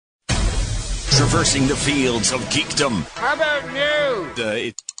Traversing the fields of geekdom. How about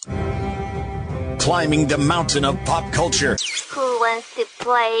new? Climbing the mountain of pop culture. Who wants to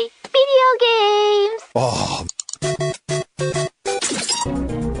play video games? Oh.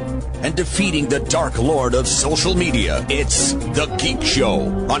 And defeating the dark lord of social media. It's The Geek Show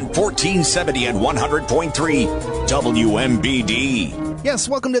on 1470 and 100.3 WMBD. Yes,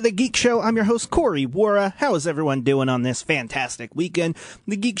 welcome to The Geek Show. I'm your host, Corey Wara. How is everyone doing on this fantastic weekend?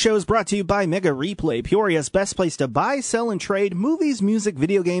 The Geek Show is brought to you by Mega Replay, Peoria's best place to buy, sell, and trade movies, music,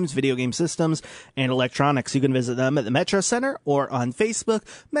 video games, video game systems, and electronics. You can visit them at the Metro Center or on Facebook.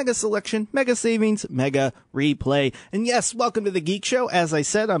 Mega Selection, Mega Savings, Mega Replay. And yes, welcome to The Geek Show. As I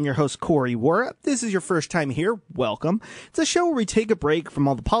said, I'm your host, Corey Wara. This is your first time here. Welcome. It's a show where we take a break from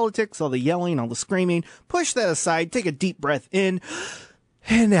all the politics, all the yelling, all the screaming, push that aside, take a deep breath in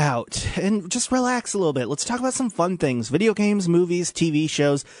and out, and just relax a little bit. Let's talk about some fun things. Video games, movies, TV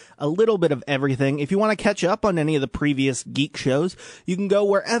shows, a little bit of everything. If you want to catch up on any of the previous Geek Shows, you can go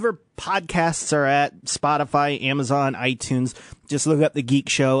wherever podcasts are at, Spotify, Amazon, iTunes. Just look up The Geek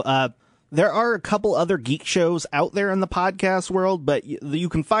Show. There are a couple other Geek Shows out there in the podcast world, but you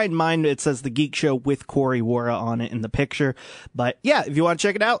can find mine. It says The Geek Show with Corey Wara on it in the picture. But yeah, if you want to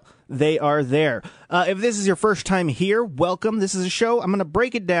check it out, they are there. If this is your first time here, welcome. This is a show. I'm going to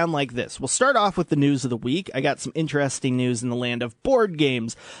break it down like this. We'll start off with the news of the week. I got some interesting news in the land of board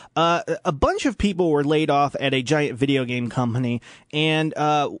games. A bunch of people were laid off at a giant video game company, and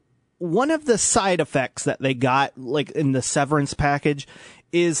one of the side effects that they got, like in the severance package,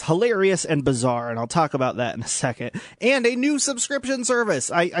 is hilarious and bizarre, and I'll talk about that in a second. And a new subscription service.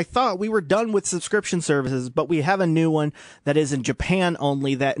 I thought we were done with subscription services, but we have a new one that is in Japan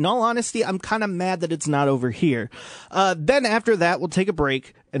only that, in all honesty, I'm kind of mad that it's not over here. Then after that, we'll take a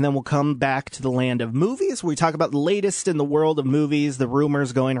break, and then we'll come back to the land of movies, where we talk about the latest in the world of movies, the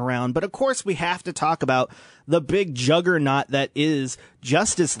rumors going around. But of course, we have to talk about the big juggernaut that is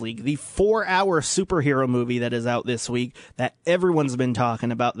Justice League, the 4-hour superhero movie that is out this week that everyone's been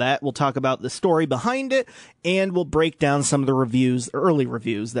talking about. That we'll talk about the story behind it, and we'll break down some of the reviews, early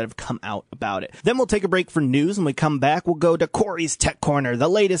reviews that have come out about it. Then we'll take a break for news. When we come back, we'll go to Corey's Tech Corner, the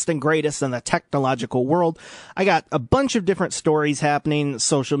latest and greatest in the technological world. I got a bunch of different stories happening,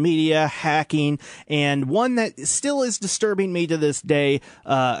 social media, hacking, and one that still is disturbing me to this day.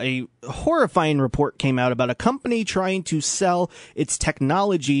 A horrifying report came out about a company trying to sell its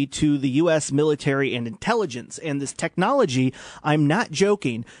technology to the U.S. military and intelligence. And this technology, I'm not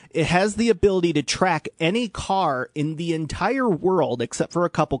joking, it has the ability to track any car in the entire world, except for a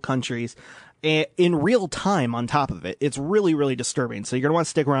couple countries, in real time on top of it. It's really, really disturbing. So you're going to want to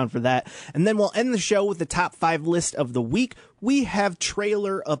stick around for that. And then we'll end the show with the top 5 list of the week. We have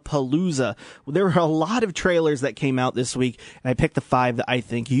Trailer-a-Palooza. There were a lot of trailers that came out this week, and I picked the 5 that I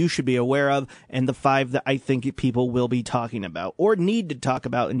think you should be aware of, and the 5 that I think people will be talking about, or need to talk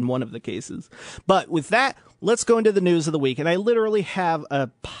about in one of the cases. But with that, let's go into the news of the week. And I literally have a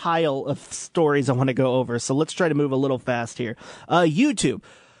pile of stories I want to go over, so let's try to move a little fast here.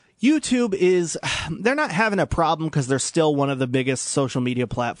 YouTube is, they're not having a problem because they're still one of the biggest social media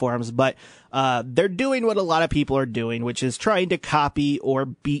platforms, but they're doing what a lot of people are doing, which is trying to copy or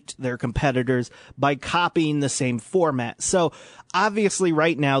beat their competitors by copying the same format. So obviously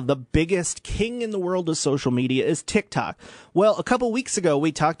right now, the biggest king in the world of social media is TikTok. Well, a couple weeks ago,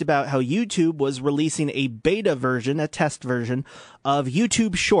 we talked about how YouTube was releasing a beta version, a test version of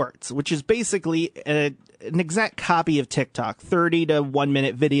YouTube Shorts, which is basically an exact copy of TikTok, 30 to 1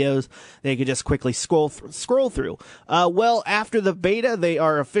 minute videos they could just quickly scroll through. Well, after the beta, they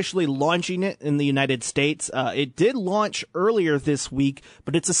are officially launching it in the United States. It did launch earlier this week,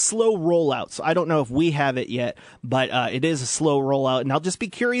 but it's a slow rollout. So I don't know if we have it yet, but it is a slow rollout. And I'll just be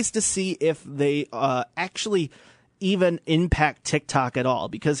curious to see if they actually even impact TikTok at all,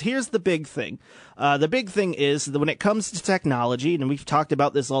 because here's the big thing. The big thing is that when it comes to technology, and we've talked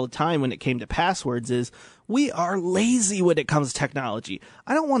about this all the time when it came to passwords, is we are lazy when it comes to technology.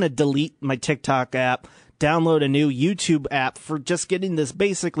 I don't want to delete my TikTok app, download a new YouTube app for just getting this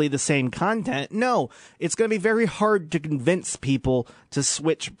basically the same content. No, it's going to be very hard to convince people to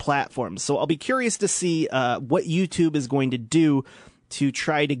switch platforms. So I'll be curious to see what YouTube is going to do to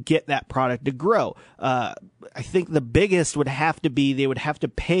try to get that product to grow. I think the biggest would have to be they would have to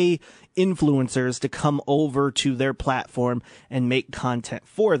pay influencers to come over to their platform and make content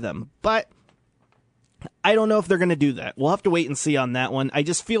for them. But I don't know if they're going to do that. We'll have to wait and see on that one. I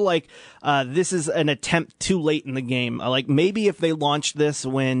just feel like this is an attempt too late in the game. Like maybe if they launched this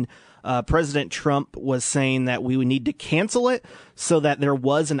when President Trump was saying that we would need to cancel it so that there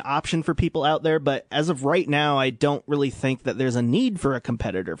was an option for people out there. But as of right now, I don't really think that there's a need for a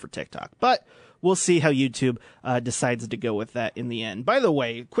competitor for TikTok. But we'll see how YouTube decides to go with that in the end. By the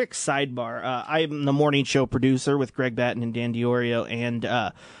way, quick sidebar. I'm the morning show producer with Greg Batten and Dan Diorio,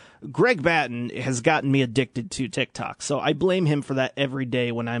 and Greg Batten has gotten me addicted to TikTok. So I blame him for that every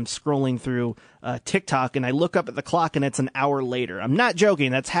day when I'm scrolling through TikTok and I look up at the clock and it's an hour later. I'm not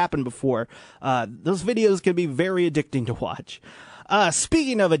joking. That's happened before. Those videos can be very addicting to watch.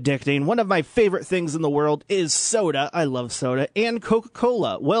 Speaking of addicting, one of my favorite things in the world is soda. I love soda. And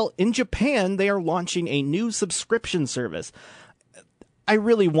Coca-Cola. Well, in Japan, they are launching a new subscription service. I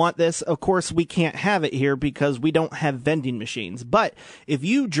really want this. Of course, we can't have it here because we don't have vending machines. But if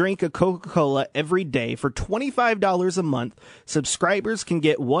you drink a Coca-Cola every day for $25 a month, subscribers can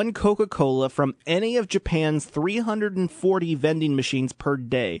get one Coca-Cola from any of Japan's 340 vending machines per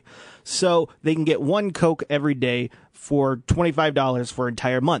day. So they can get one Coke every day for $25 for an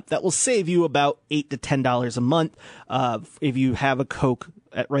entire month. That will save you about $8 to $10 a month if you have a Coke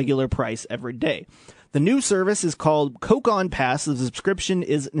at regular price every day. The new service is called Coke On Pass. The subscription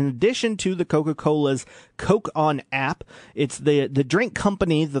is in addition to the Coca-Cola's Coke On app. It's the drink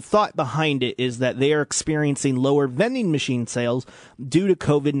company. The thought behind it is that they are experiencing lower vending machine sales due to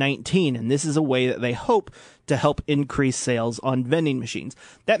COVID-19. And this is a way that they hope to help increase sales on vending machines.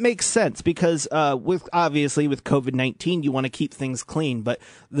 That makes sense because with COVID-19, you want to keep things clean. But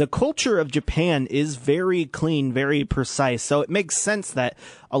the culture of Japan is very clean, very precise. So it makes sense that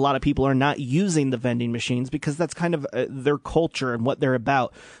a lot of people are not using the vending machines because that's kind of their culture and what they're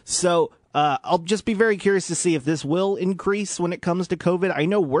about. So I'll just be very curious to see if this will increase when it comes to COVID. I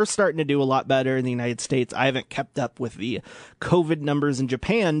know we're starting to do a lot better in the United States. I haven't kept up with the COVID numbers in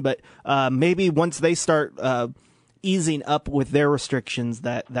Japan, but maybe once they start easing up with their restrictions,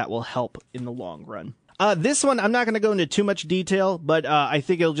 that will help in the long run. This one, I'm not going to go into too much detail, but I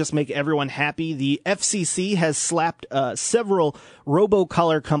think it'll just make everyone happy. The FCC has slapped several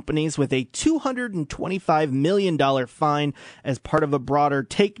robocaller companies with a $225 million fine as part of a broader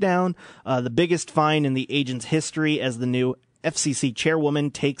takedown, the biggest fine in the agent's history as the new FCC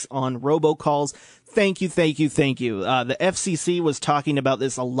chairwoman takes on robocalls. Thank you. The FCC was talking about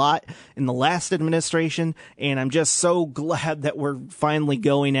this a lot in the last administration, and I'm just so glad that we're finally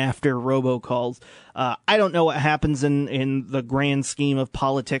going after robocalls. I don't know what happens in the grand scheme of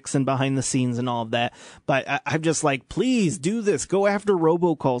politics and behind the scenes and all of that, but I'm just like, please do this. Go after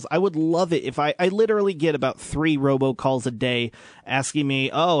robocalls. I would love it if I literally get about 3 robocalls a day asking me,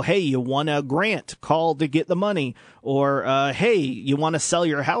 oh, hey, you want a grant? Call to get the money. Or, hey, you want to sell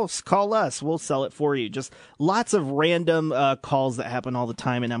your house? Call us. We'll sell it for you. Just lots of random calls that happen all the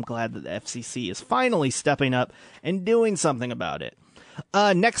time, and I'm glad that the FCC is finally stepping up and doing something about it.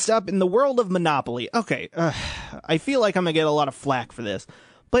 Next up, in the world of Monopoly. Okay, I feel like I'm going to get a lot of flack for this.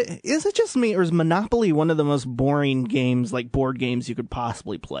 But is it just me, or is Monopoly one of the most boring games, like board games, you could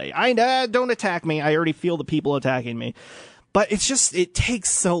possibly play? Don't attack me. I already feel the people attacking me. But it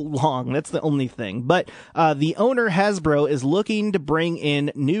takes so long. That's the only thing. But the owner, Hasbro, is looking to bring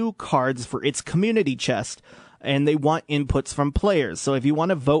in new cards for its community chest, and they want inputs from players. So if you want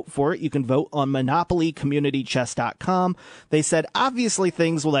to vote for it, you can vote on MonopolyCommunityChest.com. They said, obviously,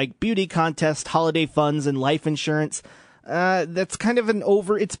 things like beauty contest, holiday funds, and life insurance, that's kind of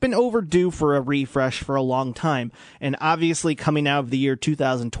it's been overdue for a refresh for a long time. And obviously, coming out of the year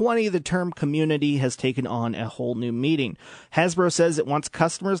 2020, the term community has taken on a whole new meaning. Hasbro says it wants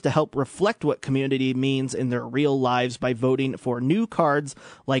customers to help reflect what community means in their real lives by voting for new cards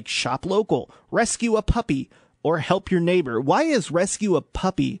like Shop Local, Rescue a Puppy, or Help Your Neighbor. Why is Rescue a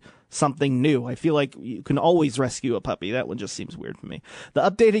Puppy something new? I feel like you can always rescue a puppy. That one just seems weird to me. The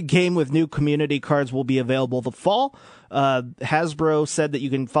updated game with new community cards will be available the fall. Hasbro said that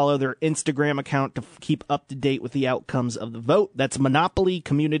you can follow their Instagram account to keep up to date with the outcomes of the vote. That's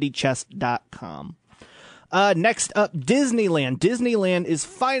MonopolyCommunityChest.com. Next up, Disneyland. Disneyland is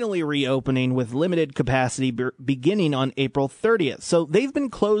finally reopening with limited capacity beginning on April 30th. So they've been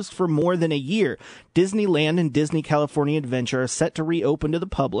closed for more than a year. Disneyland and Disney California Adventure are set to reopen to the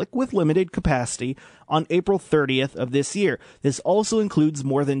public with limited capacity on April 30th of this year. This also includes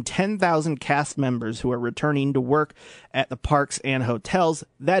more than 10,000 cast members who are returning to work at the parks and hotels.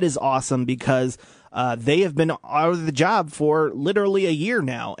 That is awesome because they have been out of the job for literally a year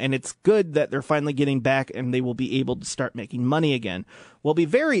now, and it's good that they're finally getting back and they will be able to start making money again. What'll be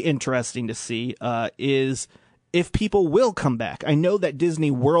very interesting to see is if people will come back. I know that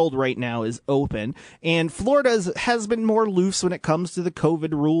Disney World right now is open, and Florida has been more loose when it comes to the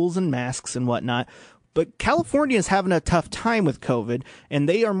COVID rules and masks and whatnot. But California is having a tough time with COVID, and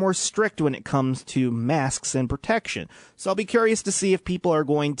they are more strict when it comes to masks and protection. So I'll be curious to see if people are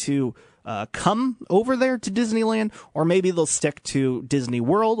going to come over there to Disneyland, or maybe they'll stick to Disney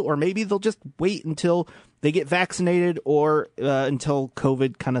World, or maybe they'll just wait until they get vaccinated, or until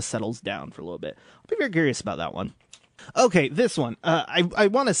COVID kind of settles down for a little bit. I'll be very curious about that one. Okay, this one. I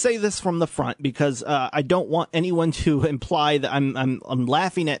want to say this from the front because I don't want anyone to imply that I'm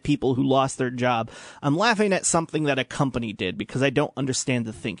laughing at people who lost their job. I'm laughing at something that a company did because I don't understand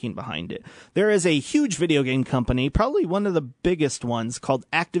the thinking behind it. There is a huge video game company, probably one of the biggest ones, called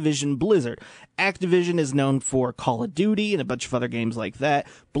Activision Blizzard. Activision is known for Call of Duty and a bunch of other games like that.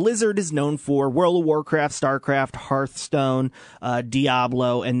 Blizzard is known for World of Warcraft, StarCraft, Hearthstone,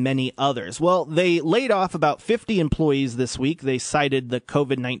 Diablo, and many others. Well, they laid off about 50 employees this week. They cited the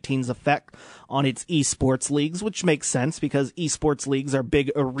COVID-19's effect on its esports leagues, which makes sense because esports leagues are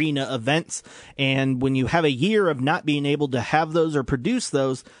big arena events. And when you have a year of not being able to have those or produce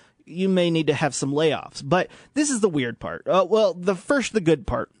those, you may need to have some layoffs. But this is the weird part. The good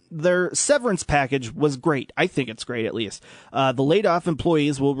part. Their severance package was great. I think it's great, at least. The laid-off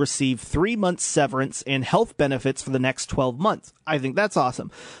employees will receive 3 months severance and health benefits for the next 12 months. I think that's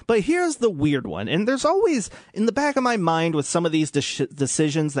awesome. But here's the weird one. And there's always, in the back of my mind with some of these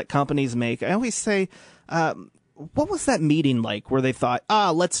decisions that companies make, I always say, what was that meeting like where they thought,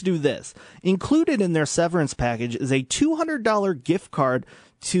 let's do this? Included in their severance package is a $200 gift card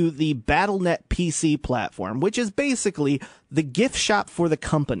to the Battle.net PC platform, which is basically the gift shop for the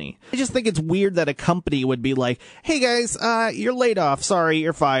company. I just think it's weird that a company would be like, hey guys, you're laid off. Sorry,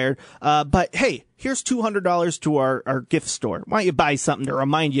 you're fired. But hey, here's $200 to our gift store. Why don't you buy something to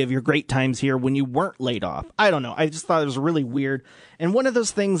remind you of your great times here when you weren't laid off? I don't know. I just thought it was really weird. And one of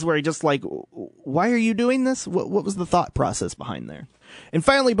those things where I just like, why are you doing this? What was the thought process behind there? And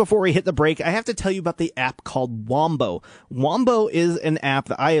finally, before we hit the break, I have to tell you about the app called Wombo. Wombo is an app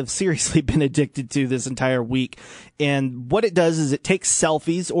that I have seriously been addicted to this entire week. And what it does is it takes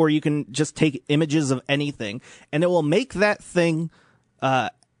selfies, or you can just take images of anything, and it will make that thing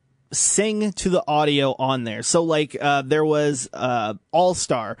sing to the audio on there. So like there was All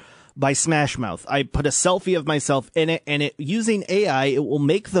Star by Smash Mouth. I put a selfie of myself in it, and it using AI, it will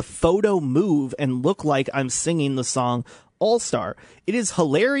make the photo move and look like I'm singing the song All-Star. It is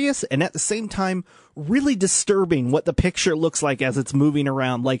hilarious and at the same time really disturbing what the picture looks like as it's moving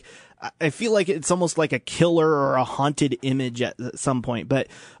around. Like, I feel like it's almost like a killer or a haunted image at some point. But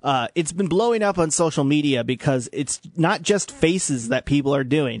it's been blowing up on social media because it's not just faces that people are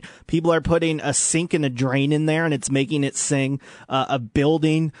doing. People are putting a sink and a drain in there, and it's making it sing. A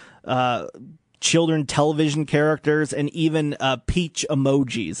building, children television characters, and even peach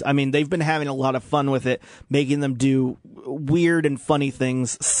emojis. I mean, they've been having a lot of fun with it, making them do weird and funny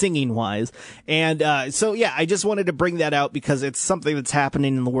things singing wise. And so yeah, I just wanted to bring that out because it's something that's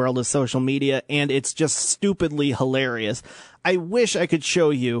happening in the world of social media, and it's just stupidly hilarious. I wish I could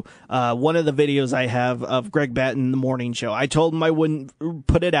show you one of the videos I have of Greg Batten in the morning show. I told him I wouldn't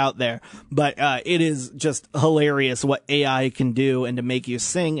put it out there, but it is just hilarious what AI can do and to make you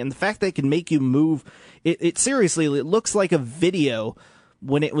sing. And the fact they can make you move, it seriously, it looks like a video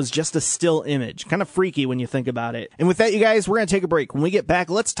when it was just a still image. Kind of freaky when you think about it. And with that, you guys, we're going to take a break. When we get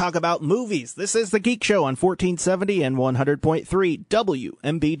back, let's talk about movies. This is The Geek Show on 1470 and 100.3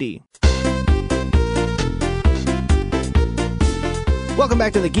 WMBD. Welcome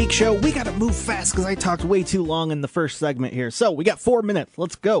back to The Geek Show. We got to move fast because I talked way too long in the first segment here. So we got 4 minutes.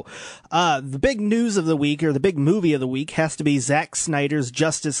 Let's go. The big news of the week, or the big movie of the week, has to be Zack Snyder's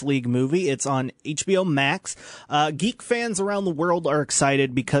Justice League movie. It's on HBO Max. Geek fans around the world are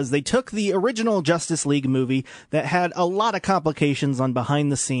excited because they took the original Justice League movie that had a lot of complications on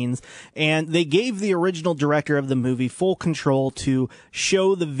behind the scenes, and they gave the original director of the movie full control to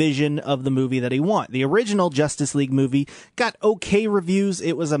show the vision of the movie that he wanted. The original Justice League movie got okay reviews.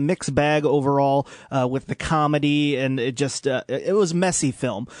 It was a mixed bag overall with the comedy, and it was a messy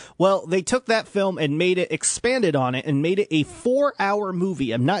film. Well, they took that film and expanded on it and made it a 4-hour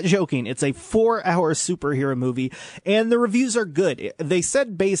movie. I'm not joking. It's a 4-hour superhero movie, and the reviews are good. They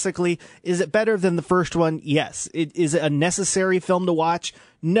said basically, is it better than the first one? Yes. Is it a necessary film to watch?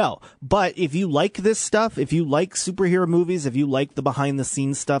 No, but if you like this stuff, if you like superhero movies, if you like the behind the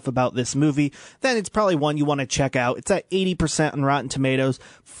scenes stuff about this movie, then it's probably one you want to check out. It's at 80% on Rotten Tomatoes.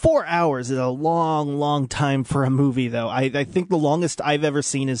 4 hours is a long, long time for a movie, though. I think the longest I've ever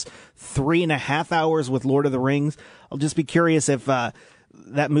seen is 3.5 hours with Lord of the Rings. I'll just be curious if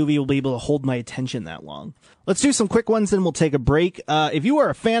that movie will be able to hold my attention that long. Let's do some quick ones, then we'll take a break. If you are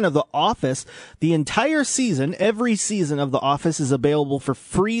a fan of The Office, the entire season, every season of The Office is available for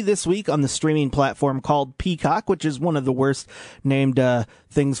free this week on the streaming platform called Peacock, which is one of the worst named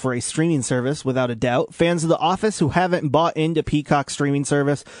things for a streaming service, without a doubt. Fans of The Office who haven't bought into Peacock's streaming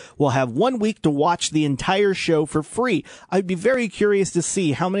service will have 1 week to watch the entire show for free. I'd be very curious to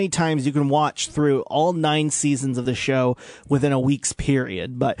see how many times you can watch through all 9 seasons of the show within a week's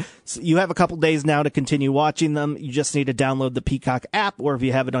period. But you have a couple days now to continue watching them. You just need to download the Peacock app, or if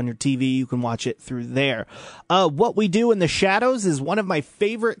you have it on your TV, you can watch it through there. What We Do in the Shadows is one of my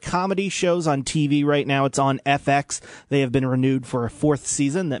favorite comedy shows on TV right now. It's on FX. They have been renewed for a 4th season.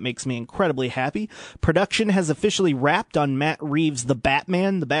 That makes me incredibly happy. Production has officially wrapped on Matt Reeves' The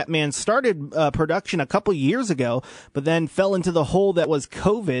Batman. The Batman started production a couple years ago, but then fell into the hole that was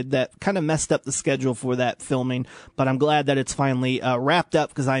COVID that kind of messed up the schedule for that filming. But I'm glad that it's finally wrapped up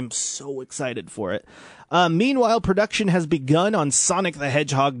because I'm so excited for it. Meanwhile, production has begun on Sonic the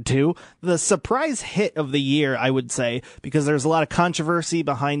Hedgehog 2, the surprise hit of the year, I would say, because there's a lot of controversy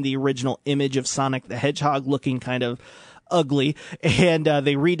behind the original image of Sonic the Hedgehog looking kind of ugly, and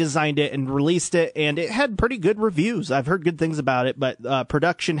they redesigned it and released it, and it had pretty good reviews. I've heard good things about it, but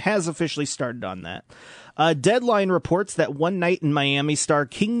production has officially started on that. Deadline reports that One Night in Miami star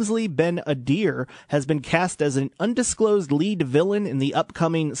Kingsley Ben-Adir has been cast as an undisclosed lead villain in the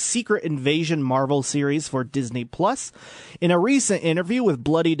upcoming Secret Invasion Marvel series for Disney+. In a recent interview with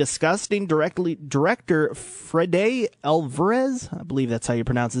Bloody Disgusting, director Fede Alvarez, I believe that's how you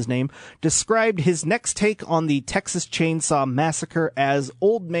pronounce his name, described his next take on the Texas Chainsaw Massacre as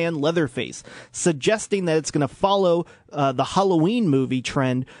Old Man Leatherface, suggesting that it's going to follow the Halloween movie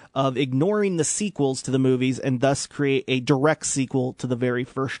trend of ignoring the sequels to the movies and thus create a direct sequel to the very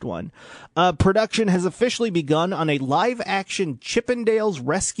first one. Production has officially begun on a live-action Chippendales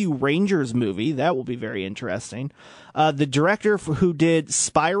Rescue Rangers movie. That will be very interesting. The director who did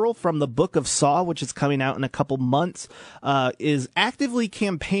Spiral from the Book of Saw, which is coming out in a couple months, is actively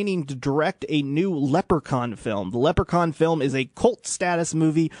campaigning to direct a new Leprechaun film. The Leprechaun film is a cult status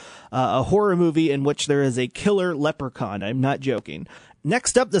movie, a horror movie in which there is a killer leprechaun. I'm not joking.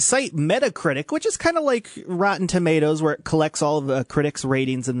 Next up, the site Metacritic, which is kind of like Rotten Tomatoes, where it collects all of the critics'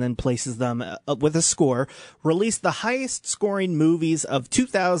 ratings and then places them with a score, released the highest scoring movies of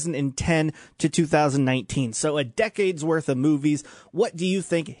 2010 to 2019. So a decade's worth of movies. What do you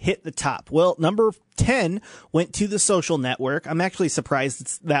think hit the top? Well, number 10 went to The Social Network. I'm actually surprised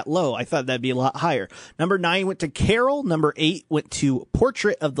it's that low. I thought that'd be a lot higher. Number 9 went to Carol. Number 8 went to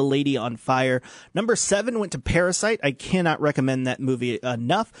Portrait of the Lady on Fire. Number 7 went to Parasite. I cannot recommend that movie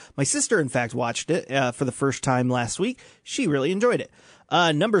enough. My sister, in fact, watched it for the first time last week. She really enjoyed it.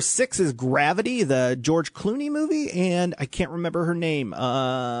 Number 6 is Gravity, the George Clooney movie, and I can't remember her name.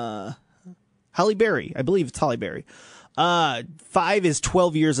 Halle Berry. I believe it's Halle Berry. 5 is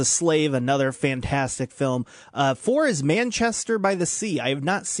 12 Years a Slave, another fantastic film. 4 is Manchester by the Sea. I have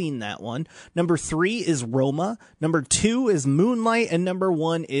not seen that one. Number 3 is Roma. Number 2 is Moonlight, and number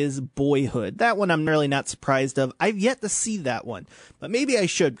 1 is Boyhood. That one I'm really not surprised of. I've yet to see that one, but maybe I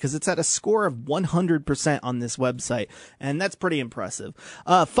should because it's at a score of 100% on this website, and that's pretty impressive.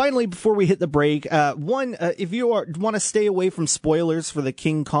 Finally, before we hit the break, if you want to stay away from spoilers for the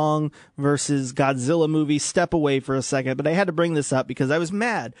King Kong versus Godzilla movie, step away for a second. But I had to bring this up because I was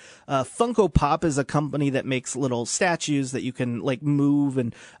mad. Funko Pop is a company that makes little statues that you can like move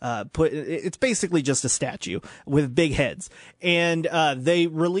and put. It's basically just a statue with big heads. And they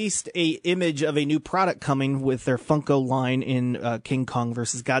released a image of a new product coming with their Funko line in King Kong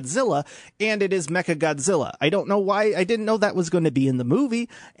versus Godzilla, and it is Mecha Godzilla. I don't know why. I didn't know that was going to be in the movie,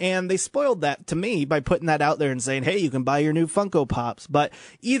 and they spoiled that to me by putting that out there and saying, hey, you can buy your new Funko Pops. But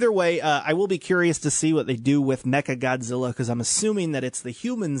either way, I will be curious to see what they do with Mecha Godzilla, because I'm assuming that it's the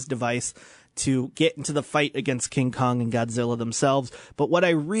humans' device to get into the fight against King Kong and Godzilla themselves. But what I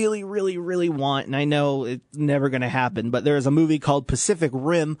really, really, really want, and I know it's never going to happen, but there is a movie called Pacific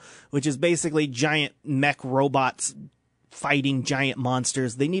Rim, which is basically giant mech robots fighting giant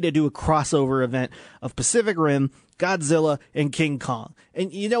monsters. They need to do a crossover event of Pacific Rim, Godzilla, and King Kong.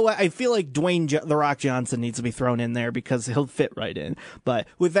 And you know what? I feel like Dwayne The Rock Johnson needs to be thrown in there because he'll fit right in. But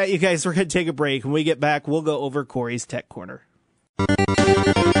with that, you guys, we're going to take a break. When we get back, we'll go over Corey's Tech Corner.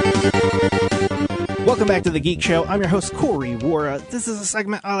 Welcome Welcome back to the Geek Show. I'm your host, Corey Wara. This is a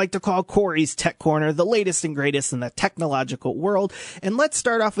segment I like to call Corey's Tech Corner, the latest and greatest in the technological world. And let's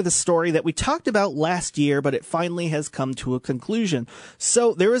start off with a story that we talked about last year, but it finally has come to a conclusion.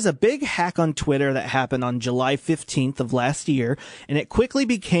 So there was a big hack on Twitter that happened on July 15th of last year, and it quickly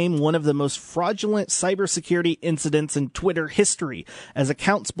became one of the most fraudulent cybersecurity incidents in Twitter history, as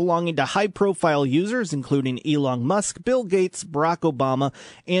accounts belonging to high-profile users, including Elon Musk, Bill Gates, Barack Obama,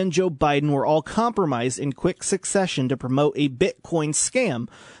 and Joe Biden, were all compromised in quick succession to promote a Bitcoin scam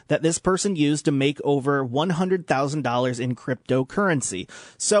that this person used to make over $100,000 in cryptocurrency.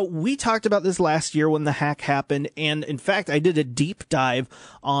 So we talked about this last year when the hack happened, and in fact, I did a deep dive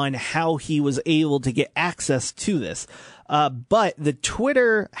on how he was able to get access to this. But the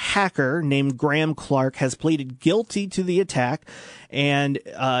Twitter hacker named Graham Clark has pleaded guilty to the attack, and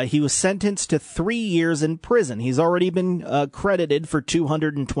he was sentenced to 3 years in prison. He's already been credited for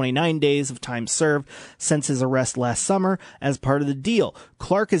 229 days of time served since his arrest last summer as part of the deal.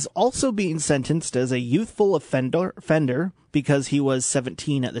 Clark is also being sentenced as a youthful offender because he was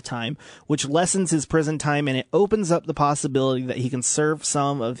 17 at the time, which lessens his prison time, and it opens up the possibility that he can serve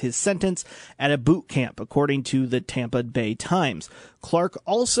some of his sentence at a boot camp, according to the Tampa Bay Times. Clark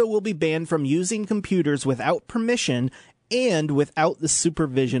also will be banned from using computers without permission and without the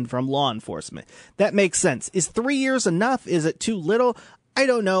supervision from law enforcement. That makes sense. Is 3 years enough? Is it too little? I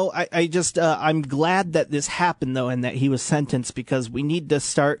don't know. I'm glad that this happened, though, and that he was sentenced, because we need to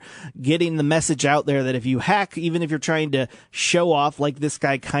start getting the message out there that if you hack, even if you're trying to show off like this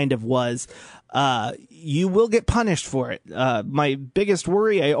guy kind of was, you will get punished for it. My biggest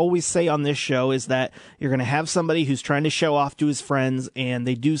worry, I always say on this show, is that you're going to have somebody who's trying to show off to his friends, and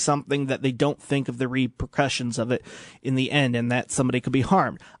they do something that they don't think of the repercussions of it in the end, and that somebody could be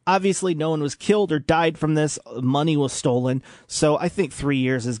harmed. Obviously, no one was killed or died from this. Money was stolen. So I think 3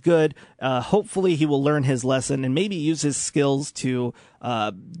 years is good. Hopefully he will learn his lesson and maybe use his skills to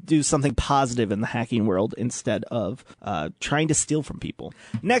do something positive in the hacking world instead of trying to steal from people.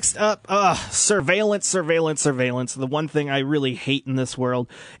 Next up, surveillance. The one thing I really hate in this world.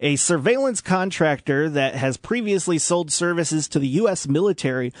 A surveillance contractor that has previously sold services to the U.S.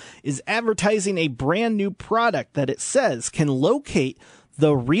 military is advertising a brand new product that it says can locate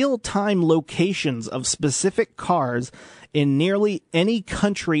the real-time locations of specific cars in nearly any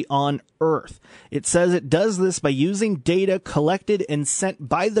country on Earth. It says it does this by using data collected and sent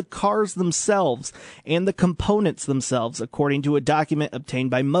by the cars themselves and the components themselves, according to a document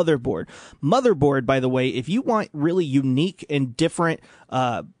obtained by Motherboard. Motherboard, by the way, if you want really unique and different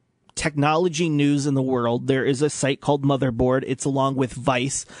technology news in the world, there is a site called Motherboard. It's along with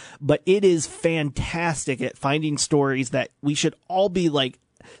Vice, but it is fantastic at finding stories that we should all be like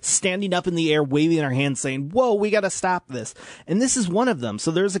standing up in the air, waving our hands, saying, whoa, we got to stop this. And this is one of them.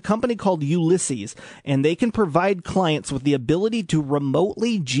 So there's a company called Ulysses, and they can provide clients with the ability to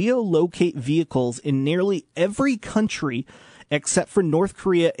remotely geolocate vehicles in nearly every country except for North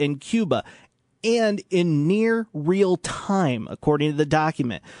Korea and Cuba, and in near real time, according to the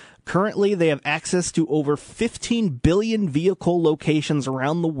document. Currently, they have access to over 15 billion vehicle locations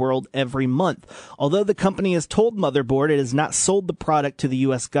around the world every month. Although the company has told Motherboard it has not sold the product to the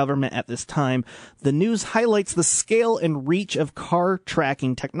U.S. government at this time, the news highlights the scale and reach of car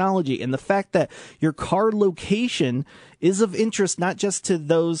tracking technology and the fact that your car location is of interest not just to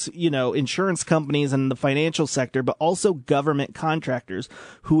those, insurance companies and the financial sector, but also government contractors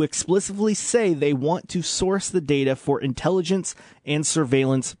who explicitly say they want to source the data for intelligence and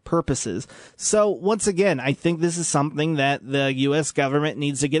surveillance purposes. So once again, I think this is something that the U.S. government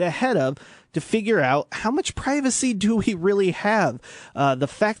needs to get ahead of to figure out how much privacy do we really have. The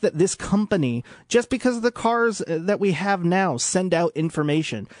fact that this company, just because of the cars that we have now, send out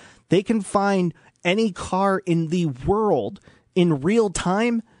information, they can find any car in the world in real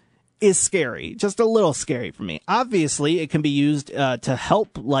time is scary. Just a little scary for me. Obviously, it can be used to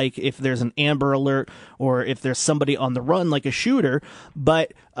help, like if there's an Amber Alert or if there's somebody on the run, like a shooter.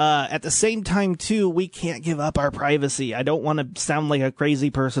 But at the same time, too, we can't give up our privacy. I don't want to sound like a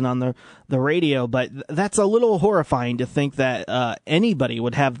crazy person on the radio, but that's a little horrifying to think that anybody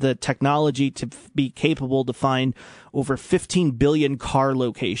would have the technology to be capable to find over 15 billion car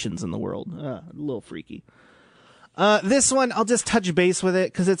locations in the world. A little freaky. This one, I'll just touch base with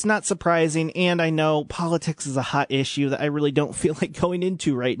it because it's not surprising, and I know politics is a hot issue that I really don't feel like going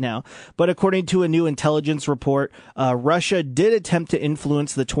into right now. But according to a new intelligence report, Russia did attempt to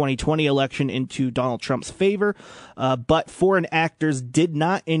influence the 2020 election into Donald Trump's favor, but foreign actors did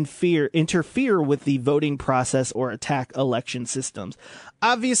not interfere with the voting process or attack election systems.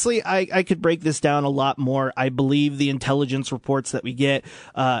 Obviously, I could break this down a lot more. I believe the intelligence reports that we get,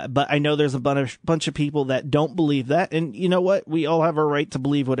 but I know there's a bunch of people that don't believe that. And you know what? We all have a right to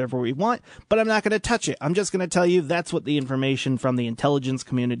believe whatever we want, but I'm not going to touch it. I'm just going to tell you that's what the information from the intelligence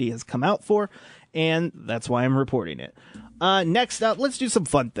community has come out for, and that's why I'm reporting it. Next up, let's do some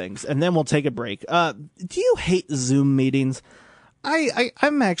fun things, and then we'll take a break. Do you hate Zoom meetings?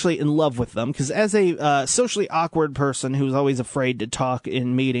 I'm actually in love with them because as a socially awkward person who's always afraid to talk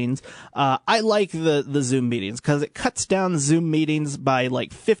in meetings, I like the Zoom meetings because it cuts down Zoom meetings by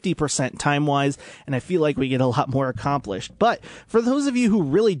like 50% time-wise, and I feel like we get a lot more accomplished. But for those of you who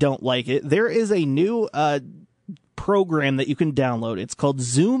really don't like it, there is a new program that you can download. It's called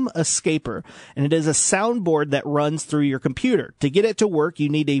Zoom Escaper, and it is a soundboard that runs through your computer. To get it to work, you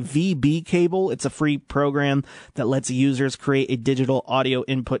need a VB cable. It's a free program that lets users create a digital audio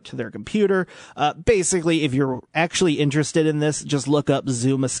input to their computer. Basically, if you're actually interested in this, just look up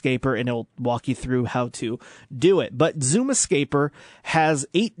Zoom Escaper and it'll walk you through how to do it. But Zoom Escaper has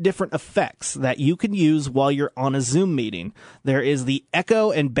 8 different effects that you can use while you're on a Zoom meeting. There is the echo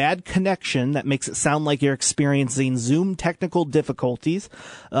and bad connection that makes it sound like you're experiencing Zoom technical difficulties.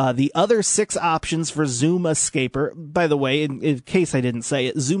 The other 6 options for Zoom Escaper, by the way, in case I didn't say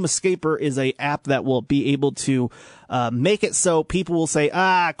it, Zoom Escaper is a app that will be able to make it so people will say,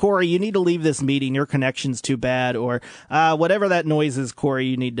 Corey, you need to leave this meeting. Your connection's too bad. Or whatever that noise is, Corey,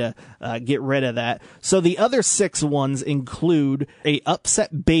 you need to get rid of that. So the other 6 ones include a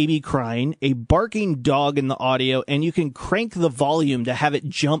upset baby crying, a barking dog in the audio, and you can crank the volume to have it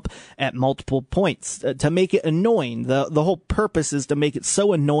jump at multiple points to make it annoying. The whole purpose is to make it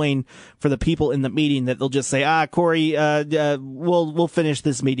so annoying for the people in the meeting that they'll just say, Corey, we'll finish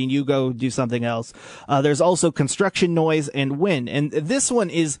this meeting. You go do something else. There's also construction noise and wind. And this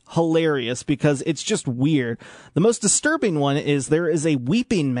one is hilarious because it's just weird. The most disturbing one is there is a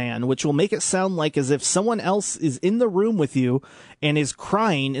weeping man, which will make it sound like as if someone else is in the room with you and is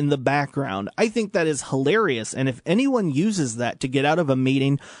crying in the background. I think that is hilarious. And if anyone uses that to get out of a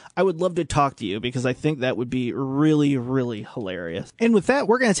meeting, I would love to talk to you because I think that would be really, really hilarious. And with that,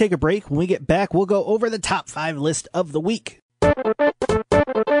 we're going to take a break. When we get back, we'll go over the top 5 list of the week.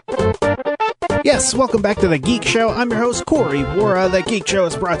 Yes, welcome back to the Geek Show. I'm your host, Corey Wara. The Geek Show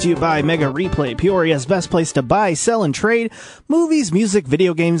is brought to you by Mega Replay, Peoria's best place to buy, sell, and trade movies, music,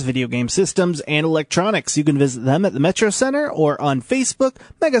 video game systems, and electronics. You can visit them at the Metro Center or on Facebook.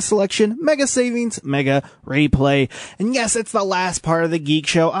 Mega Selection, Mega Savings, Mega Replay. And yes, it's the last part of the Geek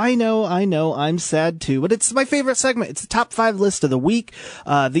Show. I know, I'm sad too, but it's my favorite segment. It's the top 5 list of the week.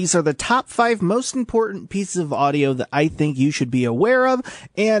 These are the top 5 most important pieces of audio that I think you should be aware of.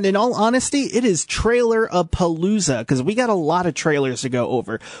 And in all honesty, it is Trailer-a-palooza, because we got a lot of trailers to go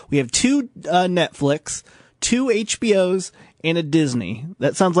over. We have 2 Netflix, 2 HBOs, and a Disney.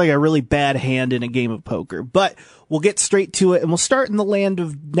 That sounds like a really bad hand in a game of poker, but we'll get straight to it, and we'll start in the land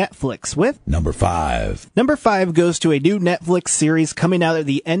of Netflix with Number 5. Number 5 goes to a new Netflix series coming out at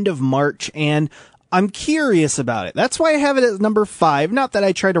the end of March, and I'm curious about it. That's why I have it at number 5. Not that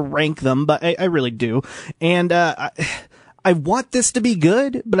I try to rank them, but I really do. And I want this to be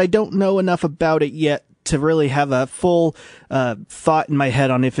good, but I don't know enough about it yet to really have a full thought in my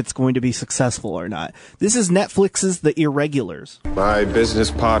head on if it's going to be successful or not. This is Netflix's The Irregulars. My business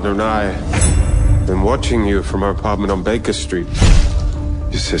partner and I have been watching you from our apartment on Baker Street.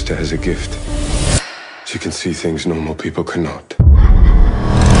 Your sister has a gift. She can see things normal people cannot.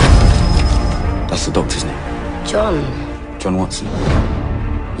 That's the doctor's name. John Watson.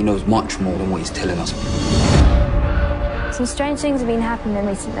 He knows much more than what he's telling us. Some strange things have been happening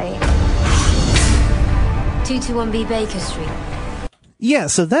recently. 221B Baker Street. Yeah,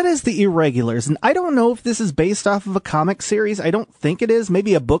 so that is The Irregulars, and I don't know if this is based off of a comic series. I don't think it is.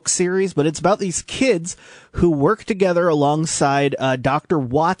 Maybe a book series, but it's about these kids who work together alongside Dr.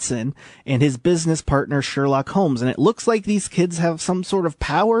 Watson and his business partner Sherlock Holmes. And it looks like these kids have some sort of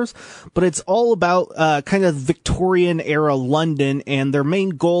powers, but it's all about kind of Victorian-era London, and their main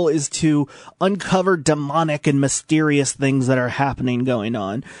goal is to uncover demonic and mysterious things that are happening going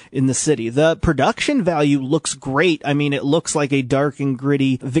on in the city. The production value looks great. I mean, it looks like a dark and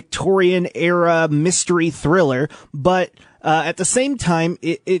gritty Victorian-era mystery thriller, but At the same time,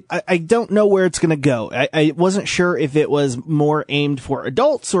 I don't know where it's going to go. I wasn't sure if it was more aimed for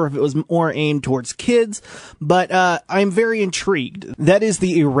adults or if it was more aimed towards kids, but I'm very intrigued. That is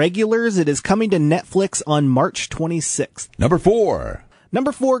The Irregulars. It is coming to Netflix on March 26th. Number 4.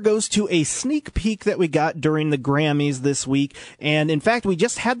 Number 4 goes to a sneak peek that we got during the Grammys this week. And in fact, we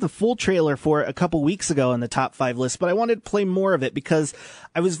just had the full trailer for it a couple weeks ago on the top 5 list, but I wanted to play more of it because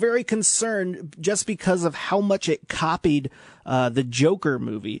I was very concerned just because of how much it copied the Joker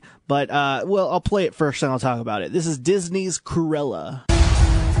movie. But, well, I'll play it first and I'll talk about it. This is Disney's Cruella.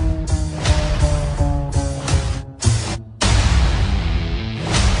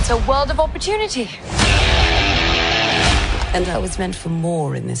 It's a world of opportunity. And I was meant for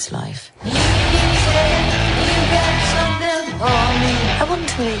more in this life. I want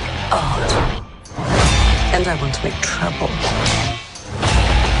to make art. And I want to make trouble.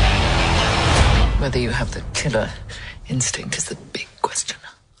 Whether you have the killer instinct is the big question.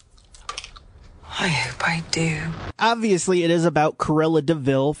 I hope I do. Obviously, it is about Cruella de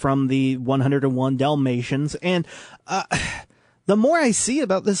Vil from the 101 Dalmatians, and the more I see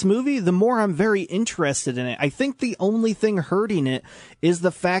about this movie, the more I'm very interested in it. I think the only thing hurting it is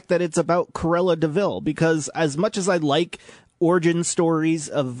the fact that it's about Cruella de Vil, because as much as I like origin stories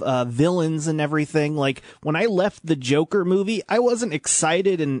of villains and everything, like when I left the Joker movie, I wasn't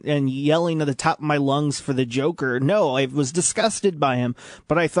excited and yelling at the top of my lungs for the Joker. No, I was disgusted by him,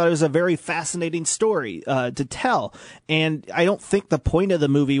 but I thought it was a very fascinating story to tell. And I don't think the point of the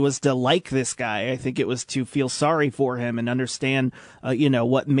movie was to like this guy. I think it was to feel sorry for him and understand,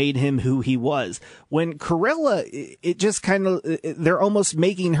 what made him who he was. When Cruella, it just kind of, they're almost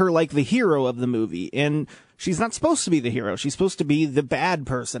making her like the hero of the movie. And she's not supposed to be the hero. She's supposed to be the bad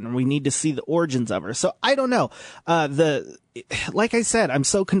person, and we need to see the origins of her. So I don't know. Like I said, I'm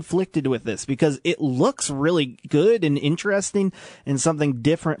so conflicted with this because it looks really good and interesting and something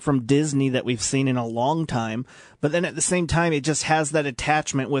different from Disney that we've seen in a long time. But then at the same time, it just has that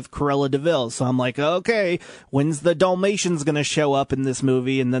attachment with Cruella de Vil. So I'm like, okay, when's the Dalmatians going to show up in this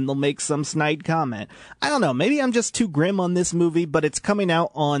movie? And then they'll make some snide comment. I don't know. Maybe I'm just too grim on this movie, but it's coming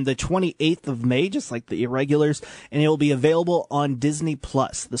out on the 28th of May, just like The Irregulars, and it will be available on Disney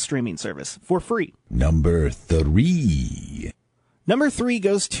Plus, the streaming service, for free. Number 3. Number 3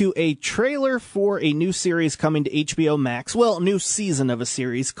 goes to a trailer for a new series coming to HBO Max. Well, a new season of a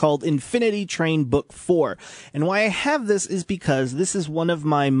series called Infinity Train Book 4. And why I have this is because this is one of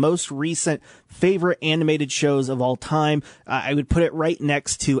my most recent favorite animated shows of all time. I would put it right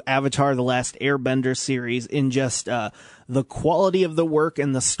next to Avatar: The Last Airbender series in just the quality of the work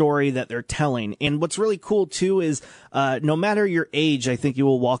and the story that they're telling. And what's really cool too is no matter your age, I think you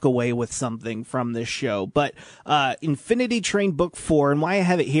will walk away with something from this show. But Infinity Train Book 4, and why I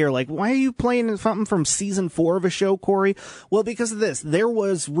have it here, like, why are you playing something from season 4 of a show, Corey? Well, because of this. There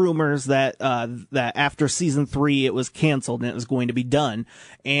was rumors that that after season 3 it was canceled and it was going to be done.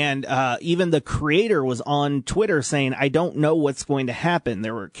 And even the creator was on Twitter saying, I don't know what's going to happen.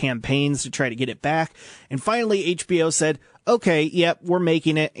 There were campaigns to try to get it back. And finally, HBO said, okay, yep, we're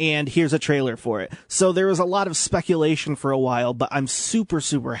making it, and here's a trailer for it. So there was a lot of speculation for a while, but I'm super,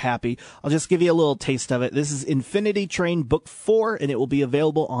 super happy. I'll just give you a little taste of it. This is Infinity Train Book 4, and it will be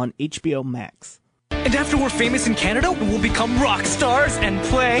available on HBO Max. And after we're famous in Canada, we'll become rock stars and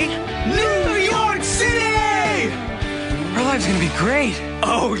play New York City! Our life's gonna be great.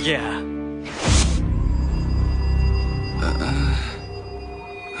 Oh, yeah.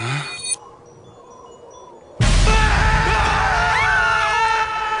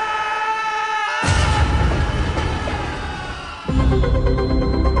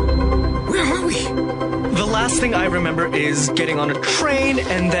 Where are we? The last thing I remember is getting on a train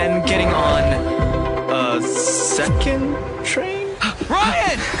and then getting on a second train?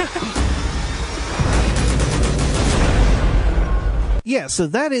 Ryan! Yeah, so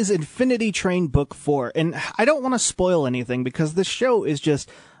that is Infinity Train Book 4, and I don't want to spoil anything because this show is just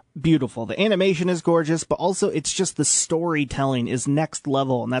beautiful. The animation is gorgeous, but also it's just the storytelling is next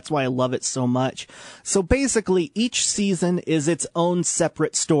level, and that's why I love it so much. So basically, each season is its own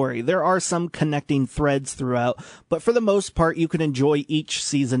separate story. There are some connecting threads throughout, but for the most part, you can enjoy each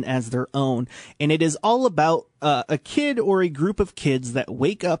season as their own. And it is all about a kid or a group of kids that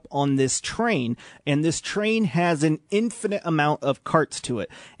wake up on this train, and this train has an infinite amount of carts to it.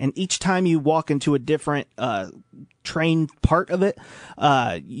 And each time you walk into a different train part of it,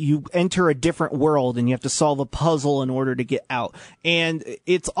 you enter a different world and you have to solve a puzzle in order to get out. And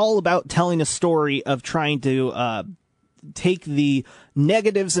it's all about telling a story of trying to take the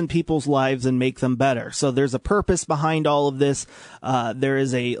negatives in people's lives and make them better. So there's a purpose behind all of this. There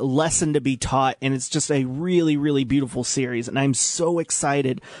is a lesson to be taught, and it's just a really, really beautiful series. And I'm so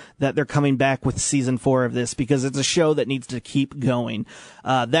excited that they're coming back with season 4 of this, because it's a show that needs to keep going.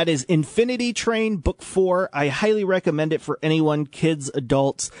 That is Infinity Train Book 4. I highly recommend it for anyone, kids,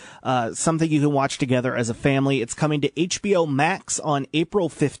 adults, something you can watch together as a family. It's coming to HBO Max on April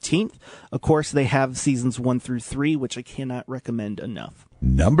 15th. Of course, they have seasons 1 through 3, which I cannot recommend enough.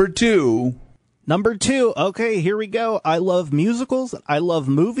 Number 2. Okay, here we go. I love musicals. I love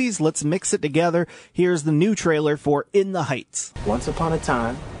movies. Let's mix it together. Here's the new trailer for In the Heights. Once upon a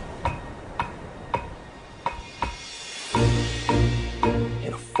time,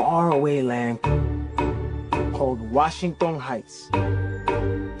 in a faraway land called Washington Heights.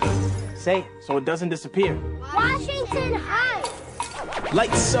 Say it so it doesn't disappear. Washington Heights!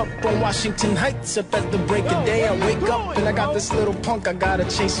 Lights up on Washington Heights, up at the break of day. I wake up and I got this little punk I gotta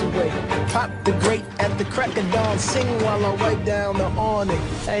chase away. Pop the grate at the crack of dawn, sing while I wipe down the awning.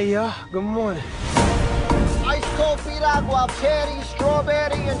 Hey y'all, good morning. Ice cold piragua, cherry,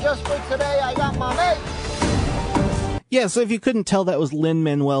 strawberry, and just for today I got my mate. Yeah, so if you couldn't tell, that was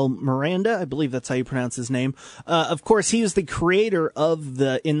Lin-Manuel Miranda. I believe that's how you pronounce his name. Of course, he was the creator of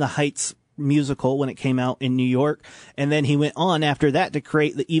the In the Heights musical when it came out in New York, and then he went on after that to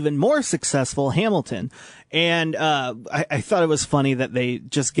create the even more successful Hamilton. And I thought it was funny that they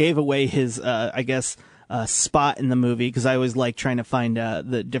just gave away his spot in the movie, because I always like trying to find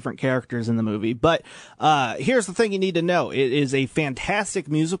the different characters in the movie. But here's the thing you need to know. It is a fantastic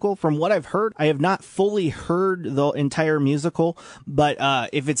musical. From what I've heard, I have not fully heard the entire musical, but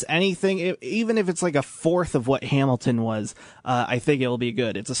if it's anything, even if it's like a fourth of what Hamilton was, I think it'll be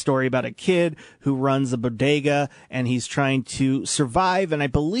good. It's a story about a kid who runs a bodega, and he's trying to survive, and I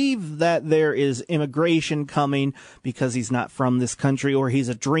believe that there is immigration coming because he's not from this country, or he's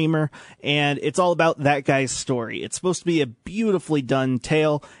a dreamer, and it's all about that guy's story. It's supposed to be a beautifully done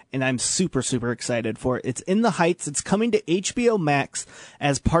tale, and I'm super, super excited for it. It's In the Heights. It's coming to HBO Max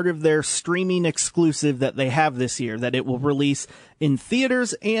as part of their streaming exclusive that they have this year, that it will release in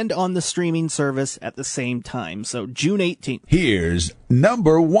theaters and on the streaming service at the same time. So June 18th. Here's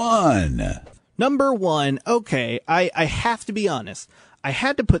number 1. Number 1. Okay, I have to be honest. I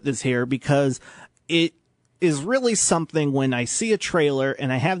had to put this here because it is really something when I see a trailer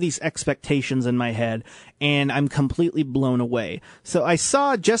and I have these expectations in my head and I'm completely blown away. So I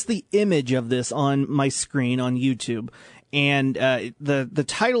saw just the image of this on my screen on YouTube, and the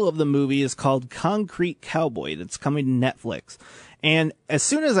title of the movie is called Concrete Cowboy. That's coming to Netflix. And as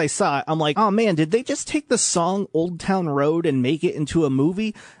soon as I saw it, I'm like, oh man, did they just take the song Old Town Road and make it into a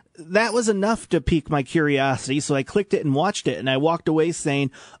movie? That was enough to pique my curiosity, so I clicked it and watched it, and I walked away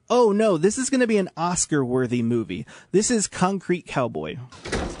saying, oh no, this is going to be an Oscar-worthy movie. This is Concrete Cowboy.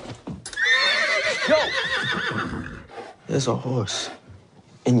 Yo! There's a horse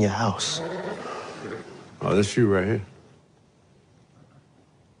in your house. Oh, that's you right here.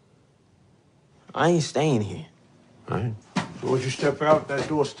 I ain't staying here. All right. So once you step out, that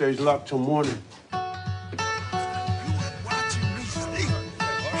door stays locked till morning.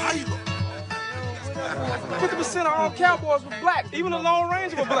 50% of all cowboys were black. Even the Lone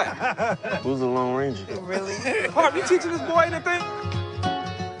Ranger were black. Who's the Lone Ranger? Really? Harp, you teaching this boy anything?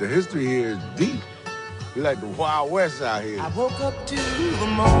 The history here is deep. We like the Wild West out here. I woke up to the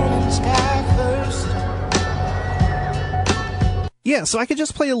morning sky first. Yeah, so I could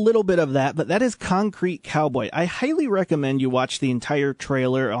just play a little bit of that, but that is Concrete Cowboy. I highly recommend you watch the entire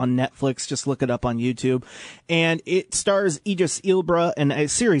trailer on Netflix. Just look it up on YouTube. And it stars Idris Elba,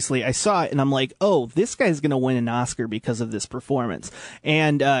 and seriously, I saw it and I'm like, oh, this guy's gonna win an Oscar because of this performance.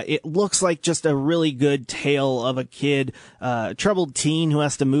 And it looks like just a really good tale of a kid, troubled teen who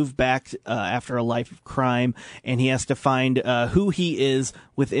has to move back after a life of crime, and he has to find who he is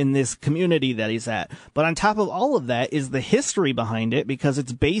within this community that he's at. But on top of all of that is the history behind it, because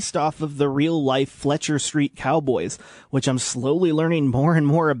it's based off of the real life Fletcher Street Cowboys, which I'm slowly learning more and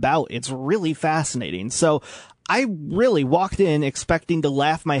more about. It's really fascinating. So I really walked in expecting to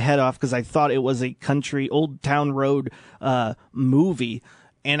laugh my head off because I thought it was a country Old Town Road movie.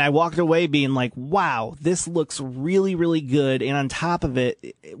 And I walked away being like, wow, this looks really, really good. And on top of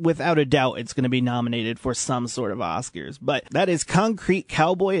it, without a doubt, it's going to be nominated for some sort of Oscars. But that is Concrete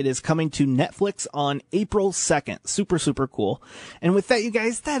Cowboy. It is coming to Netflix on April 2nd. Super, super cool. And with that, you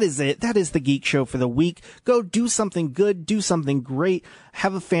guys, that is it. That is the Geek Show for the week. Go do something good. Do something great.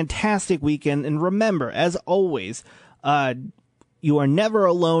 Have a fantastic weekend. And remember, as always, you are never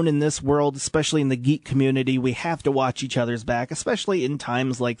alone in this world, especially in the geek community. We have to watch each other's back, especially in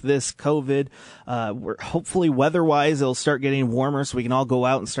times like this, COVID. Hopefully weather-wise, it'll start getting warmer so we can all go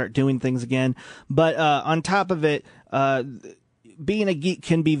out and start doing things again. But on top of it, being a geek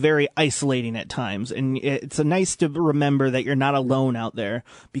can be very isolating at times, and it's nice to remember that you're not alone out there,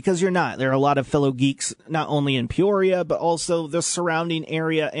 because you're not. There are a lot of fellow geeks, not only in Peoria, but also the surrounding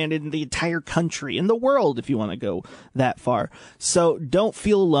area and in the entire country, in the world, if you want to go that far. So don't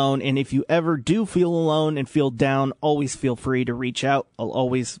feel alone, and if you ever do feel alone and feel down, always feel free to reach out.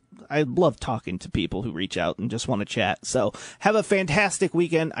 I love talking to people who reach out and just want to chat. So have a fantastic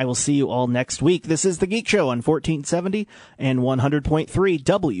weekend. I will see you all next week. This is The Geek Show on 1470 and 100.3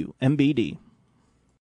 WMBD.